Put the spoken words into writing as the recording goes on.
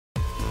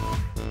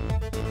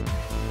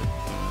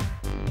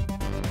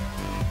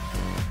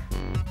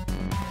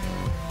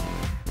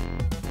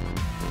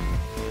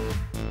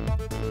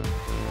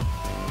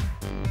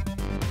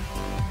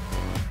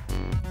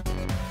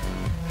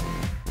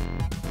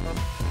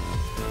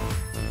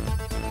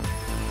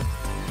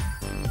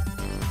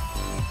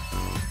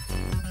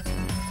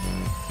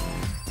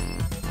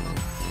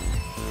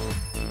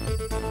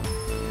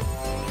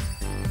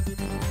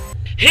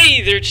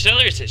Hey there,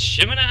 Stellars, it's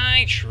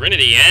Gemini,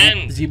 Trinity,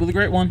 and Zebo the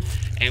Great One.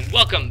 And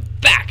welcome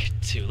back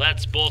to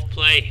Let's Both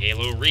Play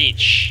Halo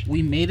Reach.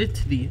 We made it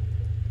to the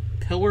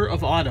Pillar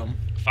of Autumn.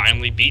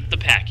 Finally beat the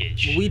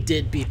package. We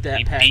did beat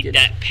that package. We beat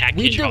that package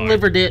We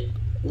delivered it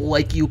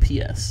like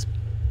UPS.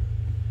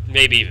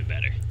 Maybe even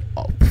better.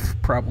 Oh,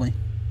 probably.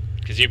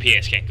 Because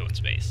UPS can't go in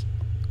space.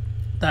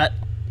 That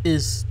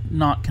is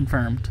not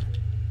confirmed.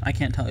 I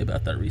can't tell you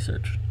about that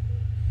research.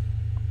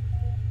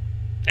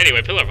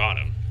 Anyway, Pillar of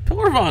Autumn.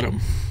 Pillar of Autumn.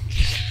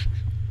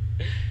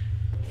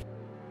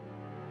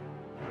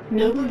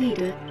 Noble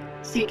Leader,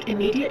 seek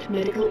immediate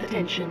medical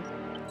attention.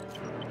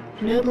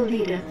 Noble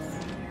Leader,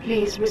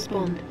 please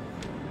respond.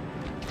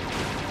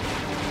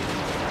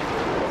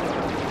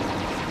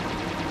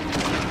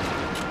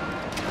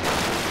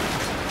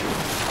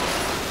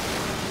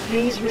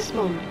 Please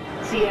respond,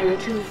 Sierra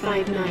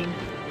 259.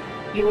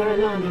 You are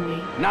alarming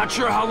me. Not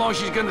sure how long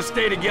she's gonna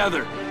stay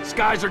together.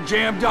 Skies are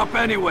jammed up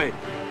anyway.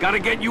 Gotta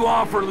get you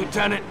off her,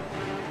 Lieutenant.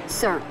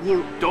 Sir,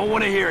 you... Don't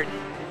want to hear it.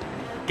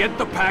 Get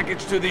the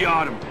package to the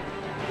Autumn.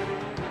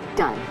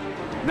 Done.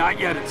 Not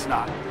yet, it's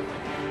not.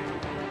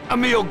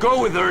 Emil,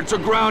 go with her. It's a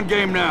ground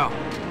game now.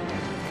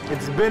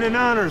 It's been an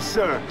honor,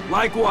 sir.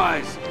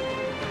 Likewise.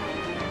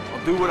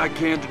 I'll do what I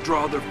can to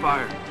draw their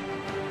fire.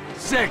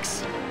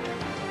 6.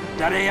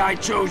 That AI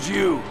chose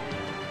you.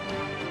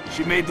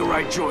 She made the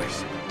right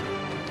choice.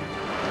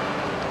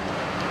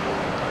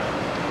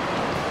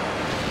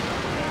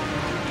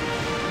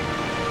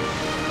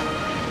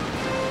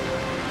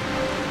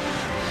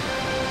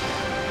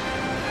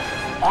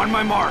 On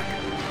my mark.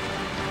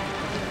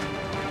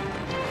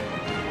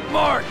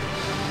 Mark!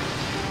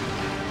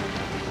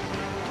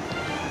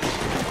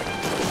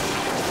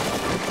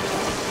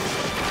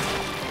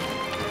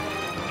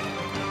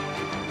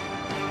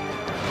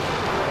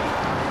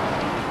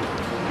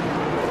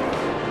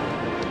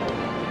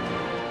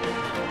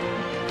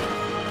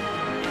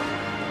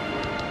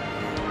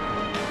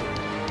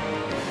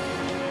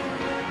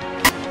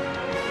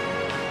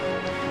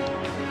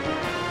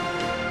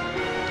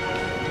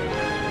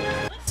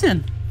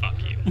 Listen. Fuck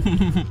you.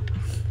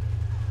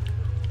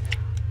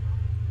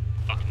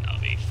 Fuck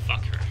Navi.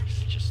 Fuck her.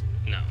 Just,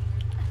 no.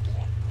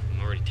 I'm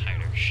already tired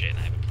of her shit.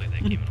 I haven't played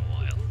that game in a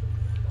while.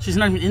 She's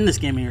not even in this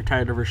game and you're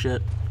tired of her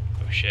shit.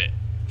 Oh shit.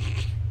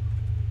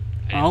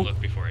 I didn't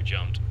look before I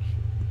jumped.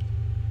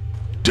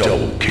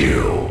 Double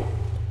kill.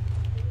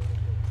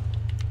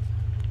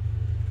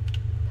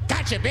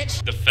 Gotcha,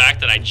 bitch! The fact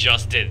that I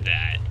just did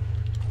that.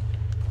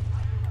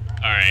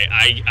 Alright,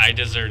 I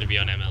deserve to be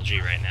on MLG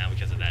right now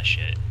because of that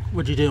shit.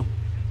 What'd you do?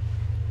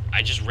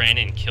 I just ran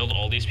in, killed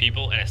all these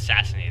people, and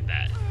assassinated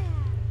that.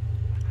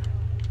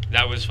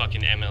 That was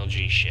fucking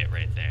MLG shit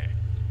right there.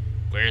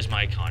 Where's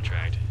my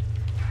contract?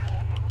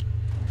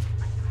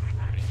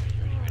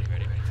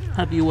 Ready.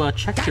 Have you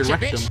checked your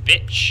rectum?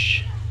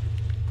 Bitch!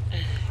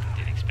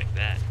 Didn't expect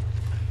that.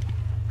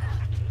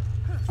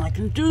 I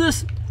can do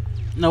this.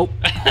 Nope.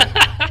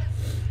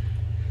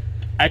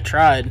 I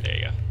tried. There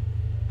you go.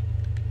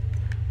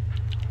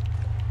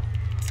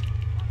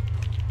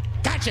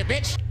 Gotcha,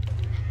 bitch!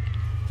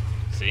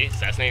 See,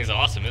 assassinating is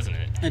awesome, isn't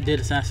it? I did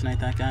assassinate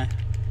that guy.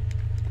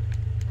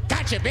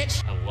 Gotcha,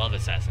 bitch! I love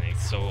assassinating.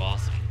 It's so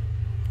awesome.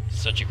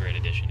 Such a great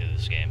addition to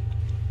this game.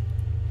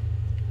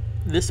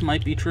 This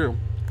might be true.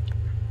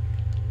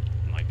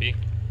 Might be.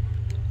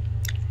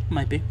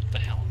 Might be. What the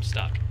hell? I'm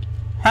stuck.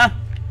 Huh?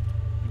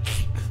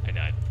 I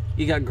died.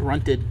 You got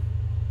grunted.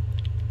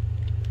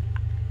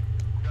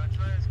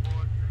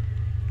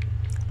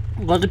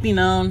 Let it be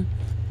known,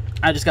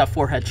 I just got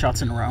 4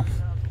 headshots in a row.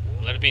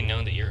 Let it be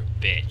known that you're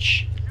a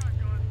bitch.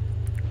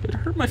 It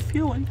hurt my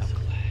feelings. I'm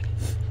glad.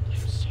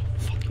 I'm so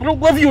fucking... I don't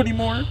love you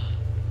anymore.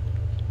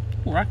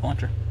 Ooh, rocket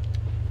launcher.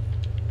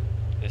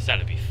 This ought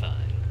to be fun.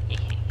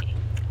 Let's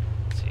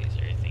see, is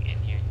there anything in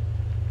here?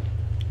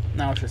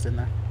 No, it's just in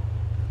there.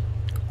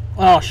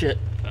 Oh, shit.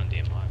 Found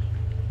DMR.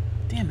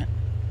 Damn it.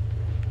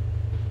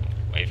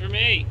 Wait for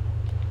me!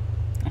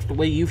 That's the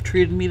way you've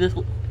treated me this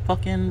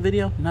fucking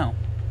video? No.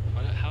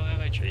 How have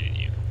I treated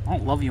you? I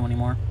don't love you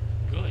anymore.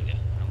 Good. I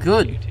don't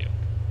Good. love you too.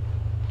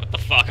 What the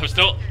fuck? I'm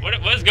still...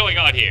 What is going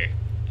on here?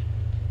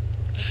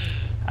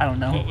 I don't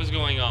know. What was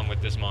going on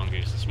with this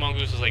mongoose? This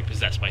mongoose was like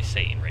possessed by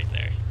Satan right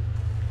there.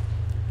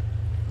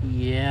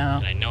 Yeah.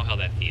 And I know how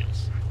that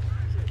feels.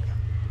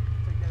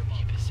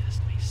 He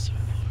possessed me so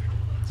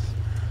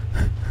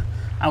hard.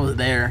 I was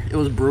there. It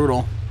was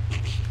brutal.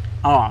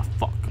 Oh,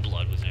 fuck.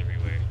 Blood was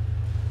everywhere.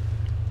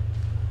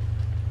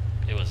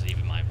 It wasn't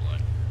even my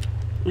blood.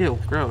 Ew,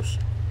 gross.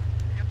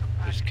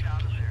 It was good blood.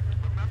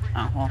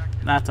 Oh, well,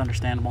 that's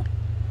understandable.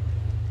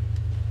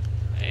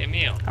 Hey,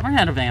 Emil. I ran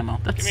out of ammo.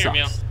 That Come sucks. here,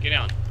 Emil. Get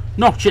down.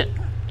 No, shit.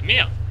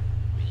 Emil.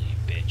 You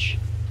bitch.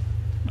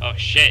 Oh,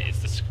 shit. It's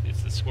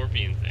the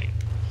scorpion thing.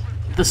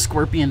 The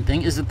scorpion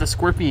thing? Is it the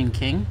Scorpion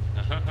King?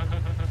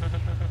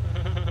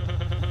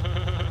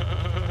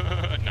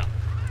 No.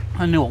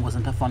 I knew it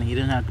wasn't that funny. You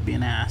didn't have to be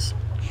an ass.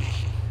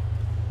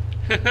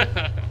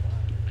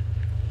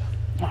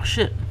 Oh,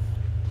 shit.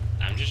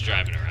 I'm just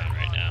driving around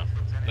right now.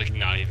 Like,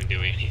 not even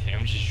doing anything.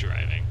 I'm just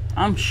driving.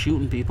 I'm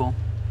shooting people.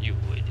 You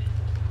would.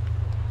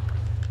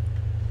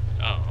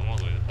 Oh, I'm all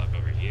the way the fuck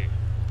over here.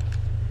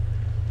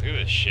 Look at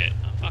this shit.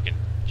 I'm fucking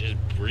just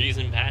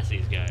breezing past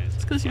these guys.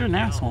 It's because you're an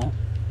asshole.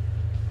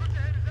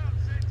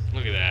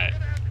 Look at that.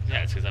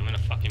 Yeah, it's because I'm in a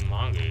fucking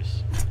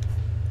mongoose.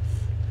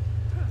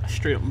 I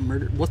straight up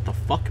murdered. What the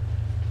fuck?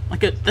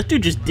 Like, that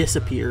dude just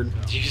disappeared.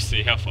 Did you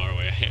see how far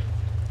away I am?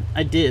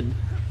 I did.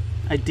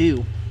 I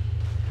do.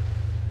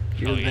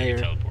 You're Probably gonna there.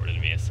 get teleported to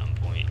me at some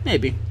point.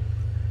 Maybe.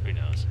 Who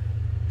knows?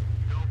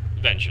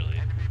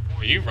 Eventually.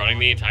 Are you running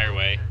the entire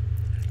way?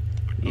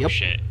 Oh Yep.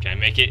 shit. Can I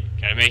make it?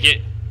 Can I make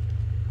it?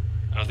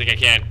 I don't think I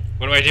can.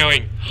 What am I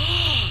doing?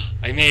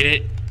 I made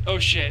it. Oh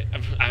shit.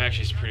 I'm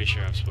actually pretty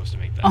sure I'm supposed to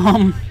make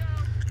that.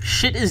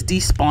 Shit is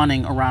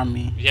despawning around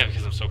me. Yeah,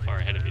 because I'm so far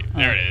ahead of you.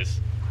 There it is.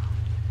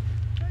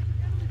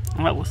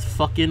 That was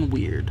fucking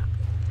weird.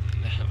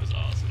 That was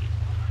awesome.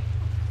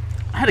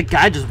 I had a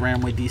guy just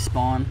randomly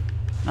despawn.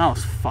 That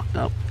was fucked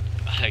up.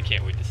 I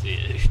can't wait to see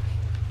it.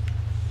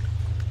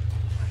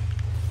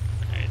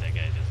 Alright, that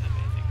guy doesn't have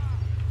anything.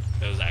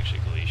 That was actually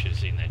cool. You should have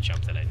seen that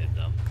jump that I did,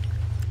 though.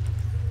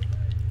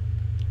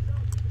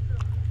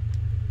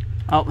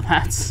 Oh,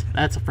 that's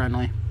a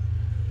friendly.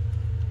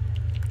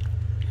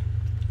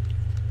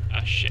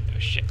 Oh shit, oh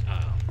shit.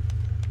 Oh.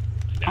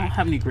 I don't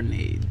have any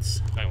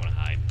grenades. I want to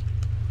hide.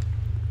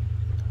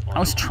 Or I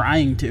was nah.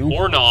 trying to.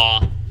 Or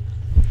nah.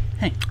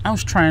 Hey, I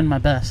was trying my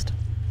best.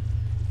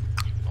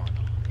 Or nah.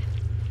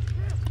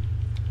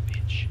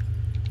 Bitch.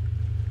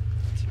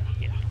 What's in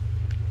here?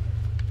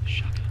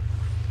 Shotgun.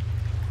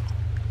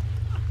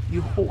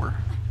 You whore.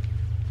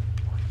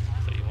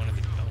 I thought you wanted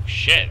to. Oh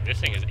shit,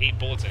 this thing has 8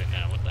 bullets in it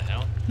now. What the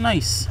hell?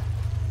 Nice.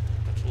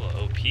 That's a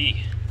little OP.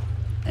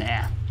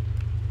 Yeah.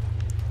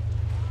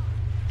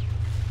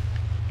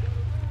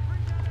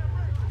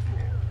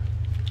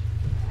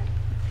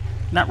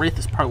 That Wraith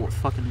is probably what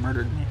fucking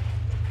murdered me.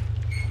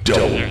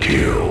 Double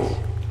kill.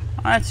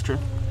 Oh, that's true.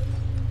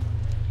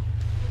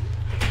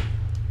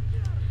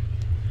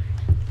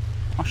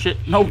 Oh shit.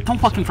 No, don't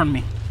fuck in front of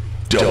me.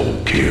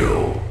 Double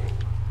kill.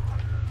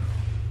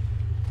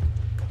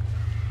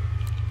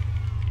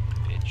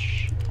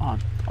 Bitch. Oh,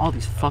 all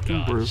these fucking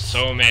God, brutes.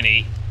 so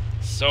many.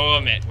 So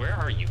many. Where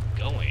are you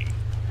going?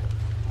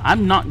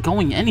 I'm not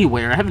going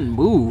anywhere. I haven't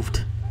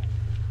moved.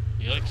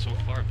 You're like so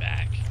far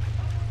back.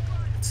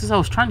 It's because I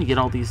was trying to get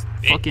all these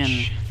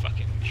Bitch.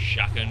 Fucking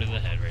shotgun to the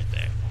head right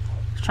there.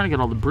 I was trying to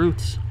get all the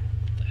brutes. What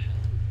the hell?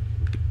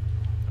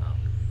 Oh.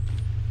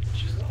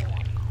 Just a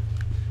thing.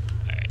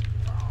 Alright.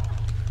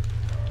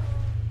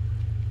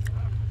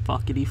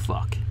 Fuckity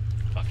fuck.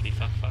 Fuckity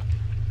fuck fuck.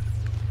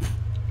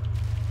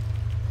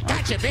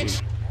 Gotcha,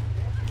 bitch.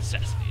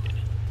 Assassinated.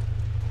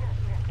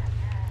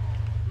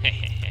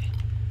 Hehehe.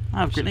 I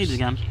have grenades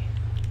again.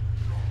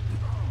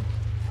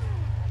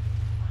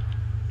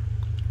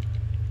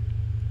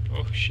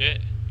 Oh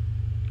shit.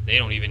 They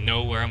don't even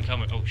know where I'm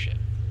coming. Oh shit.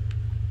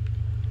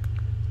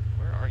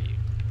 Where are you?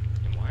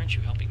 And why aren't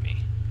you helping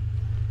me?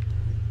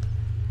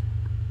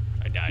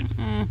 I died.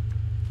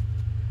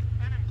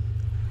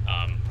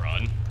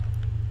 Run.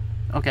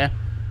 Okay.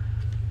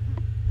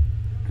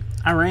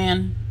 I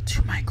ran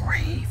to my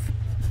grave.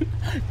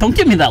 Don't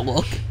give me that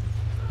look.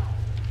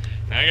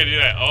 Now I gotta do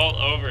that all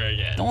over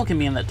again. Don't look at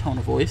me in that tone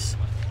of voice.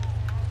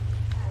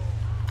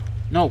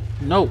 No,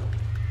 no.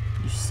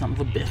 You son of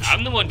a bitch.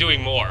 I'm the one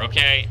doing more,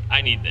 okay?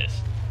 I need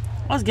this.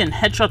 I was getting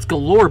headshots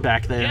galore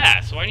back there.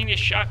 Yeah, so I need a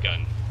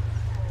shotgun.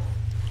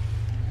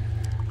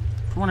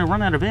 For when I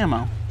run out of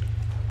ammo.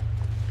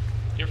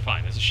 You're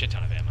fine, there's a shit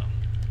ton of ammo.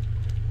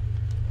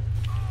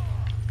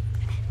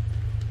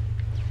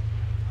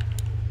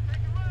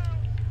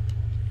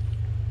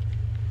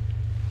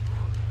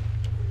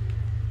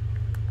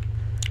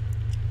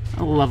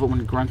 I love it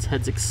when grunts'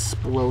 heads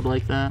explode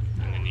like that.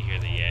 And then you hear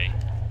the yay.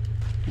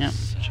 Yep.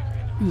 Such a great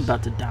I'm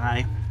about to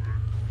die.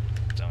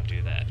 Don't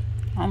do that.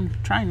 I'm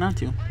trying not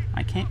to.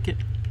 I can't. You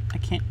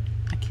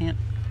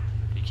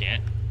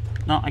can't?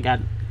 No, I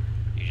got it.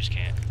 You just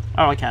can't.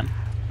 Oh, I can.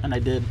 And I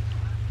did.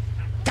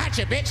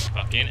 Gotcha, bitch.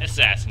 Fucking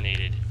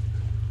assassinated.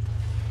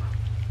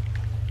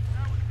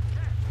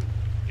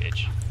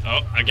 Bitch.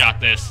 Oh, I got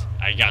this.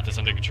 I got this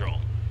under control.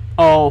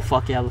 Oh,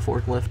 fuck yeah, the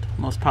forklift.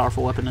 Most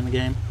powerful weapon in the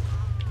game.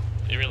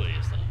 It really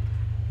is, though.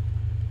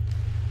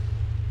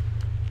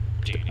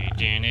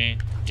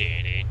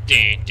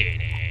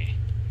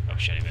 Oh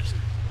shit, I missed.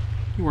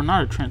 You were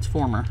not a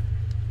transformer.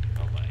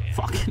 Oh, I am.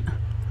 Fuck.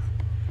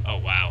 Oh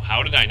wow,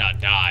 how did I not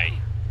die?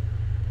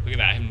 Look at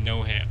that, I have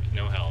no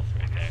health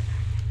right there.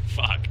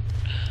 Fuck.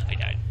 I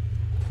died.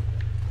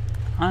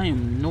 I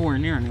am nowhere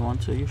near anyone,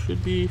 so you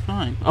should be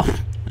fine. Oh.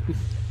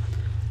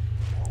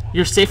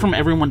 You're safe from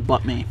everyone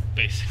but me.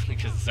 Basically,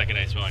 because the second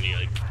I spawn you,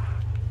 like...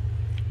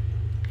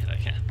 You're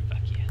like, yeah, fuck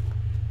yeah.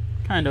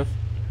 Kind of.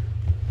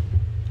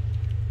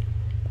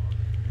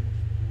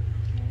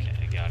 Okay,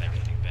 I got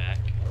everything back.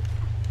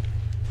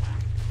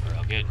 We're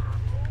all good.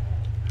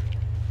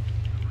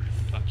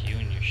 Fuck you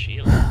and your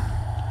shield.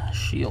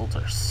 Shields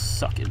are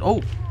sucking.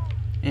 Oh,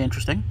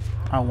 interesting.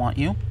 I want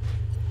you.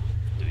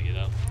 Do you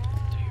though?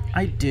 Do you really?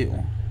 I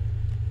do.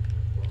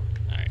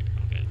 Alright.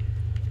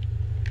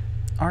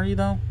 Are you,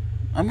 though?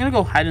 I'm gonna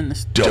go hide in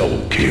this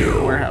Double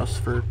kill. warehouse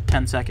for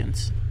 10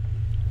 seconds.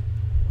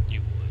 You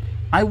would.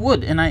 I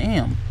would, and I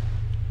am.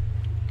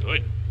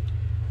 Good.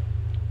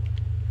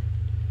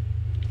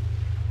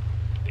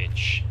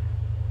 Bitch.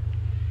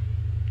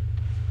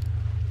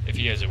 If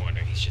you guys are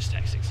wondering, he's just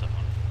texting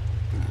someone.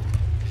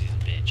 Because he's a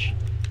bitch.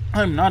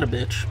 I'm not a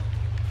bitch.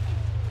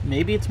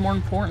 Maybe it's more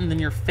important than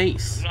your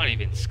face. I'm not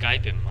even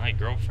Skyping my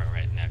girlfriend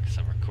right now because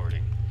I'm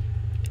recording.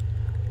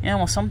 Yeah,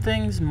 well, some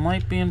things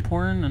might be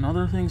important and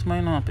other things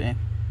might not be.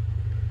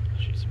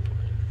 She's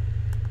important.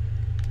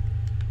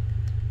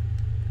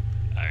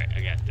 Alright,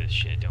 I got this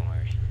shit, don't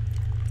worry.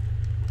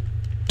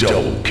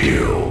 Double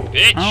kill.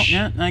 Bitch! Oh,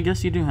 yeah, I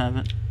guess you do have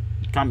it.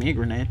 Got me a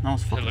grenade. That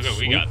was Hey, fucking look what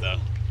we sweet. got, though.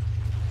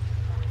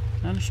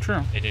 That is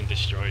true. They didn't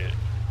destroy it.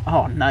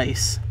 Oh,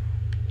 nice.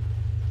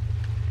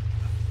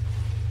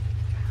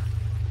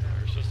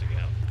 We're supposed to go.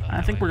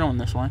 I think we're going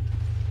this way.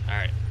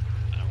 Alright.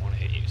 I don't want to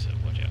hit you, so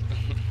watch out.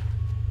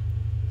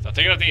 So I'm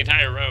taking up the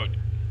entire road.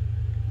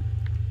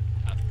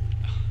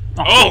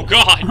 Oh,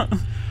 God!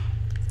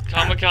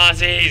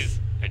 Kamikazes!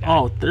 I died.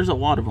 Oh, there's a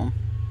lot of them.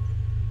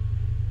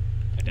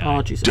 I died.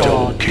 Oh, Jesus.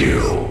 Double Oh,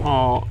 kill.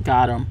 oh,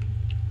 got him.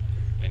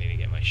 I need to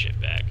get my shit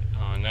back.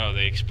 Oh, no,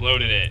 they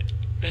exploded it.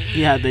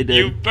 Yeah, they did.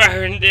 You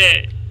burned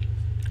it!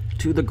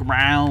 To the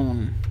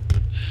ground.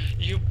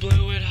 You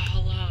blew it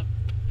all up.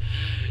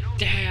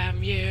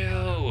 Damn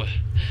you!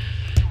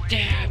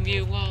 Damn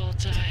you all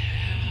to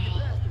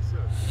hell!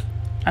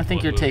 I think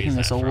What you're movie taking is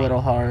this that a from?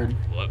 little hard.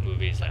 What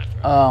movie is that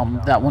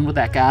from? That one with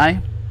that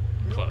guy?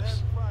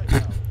 Close.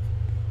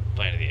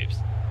 Planet of the Apes.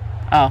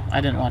 Oh,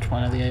 I didn't watch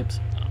Planet of the Apes.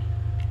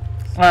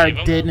 Oh. I Save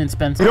 'em? did, and it's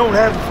been... You don't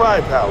have the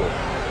firepower.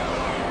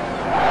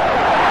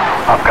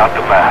 I've got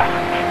the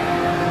mask.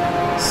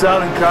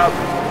 Silent cop.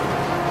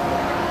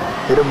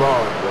 Hit him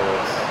hard,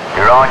 boys.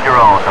 You're on your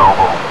own,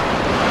 Noble.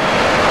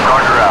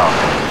 Carter out.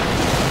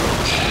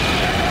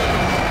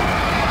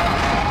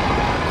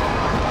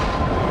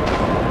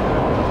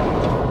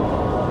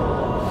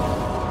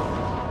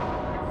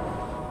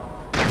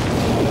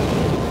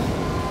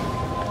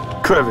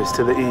 Crevice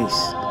to the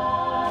east.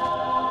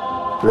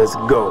 Let's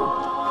go.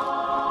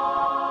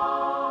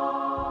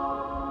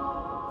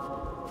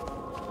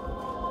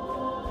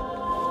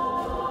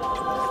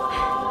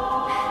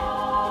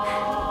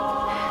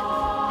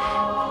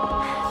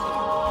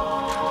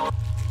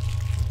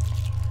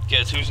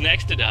 Guess who's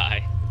next to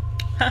die?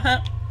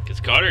 Because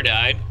Carter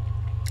died.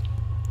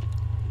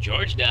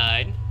 George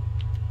died.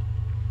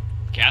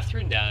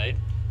 Catherine died.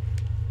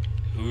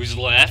 Who's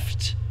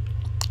left?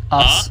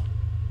 Us. Huh?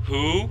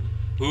 Who?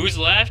 Who's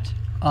left?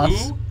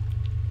 Us. Who?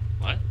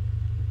 What?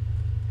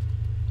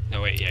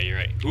 No, wait, yeah, you're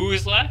right. Who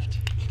is left?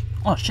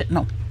 Oh, shit,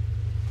 no.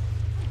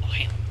 Oh,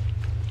 hell.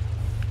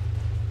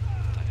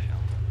 What the hell?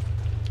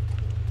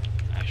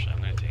 Actually, I'm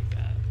gonna take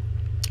that.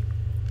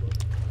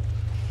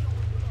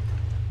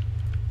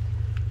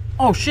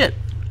 Oh, shit.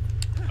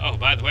 Oh,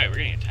 by the way, we're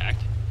getting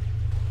attacked.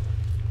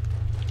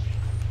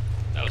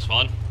 That was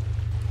fun.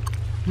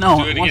 No, Let's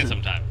do it it again wasn't.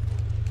 sometime.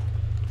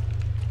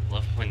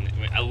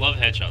 I love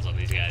headshots on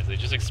these guys. They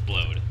just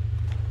explode.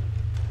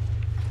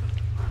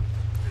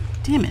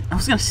 Damn it, I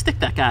was gonna stick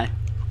that guy.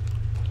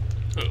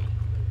 Who?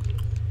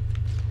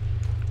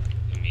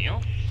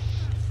 Emil?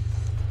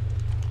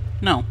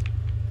 No.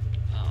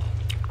 Oh.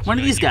 One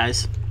of these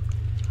guys.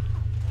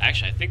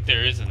 Actually, I think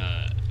there is an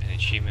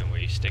achievement where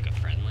you stick a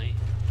friendly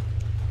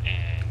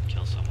and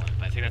kill someone,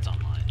 but I think that's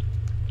online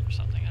or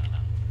something. I don't know.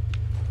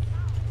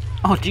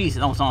 Oh, jeez,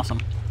 that was awesome.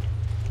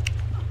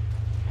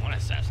 I want to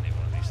assassinate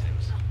one of these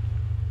things,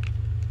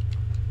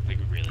 like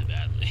really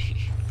badly.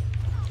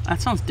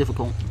 That sounds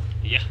difficult.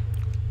 Yeah.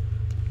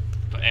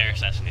 But air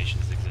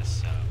assassinations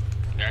exist, so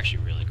they're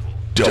actually really cool.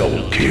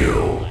 Double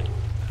kill.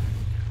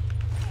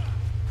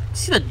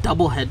 See the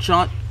double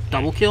headshot,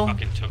 double kill?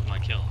 Fucking took my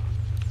kill.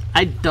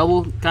 I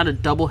got a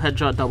double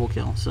headshot, double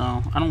kill, so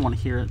I don't want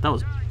to hear it. That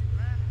was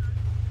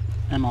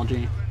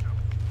MLG.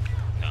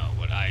 No,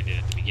 what I did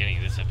at the beginning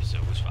of this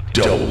episode was fucking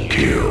Double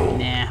kill.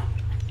 Nah.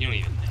 You don't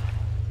even know.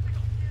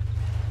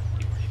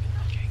 You weren't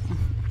even looking.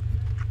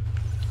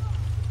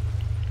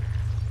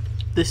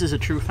 This is a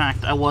true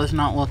fact. I was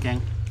not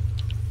looking.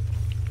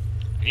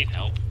 I need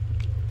help.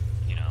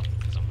 You know,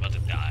 because I'm about to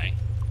die.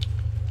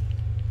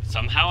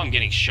 Somehow I'm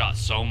getting shot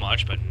so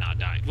much, but not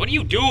dying. What are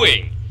you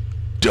doing?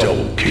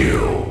 Double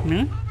kill.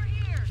 Me?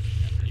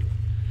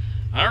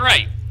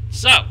 Alright,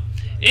 so,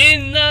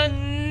 in the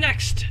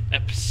next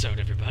episode,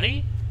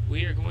 everybody,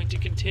 we are going to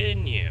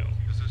continue.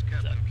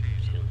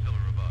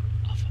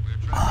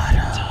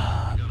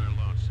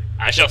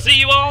 I shall see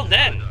you all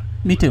then.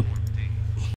 Me too.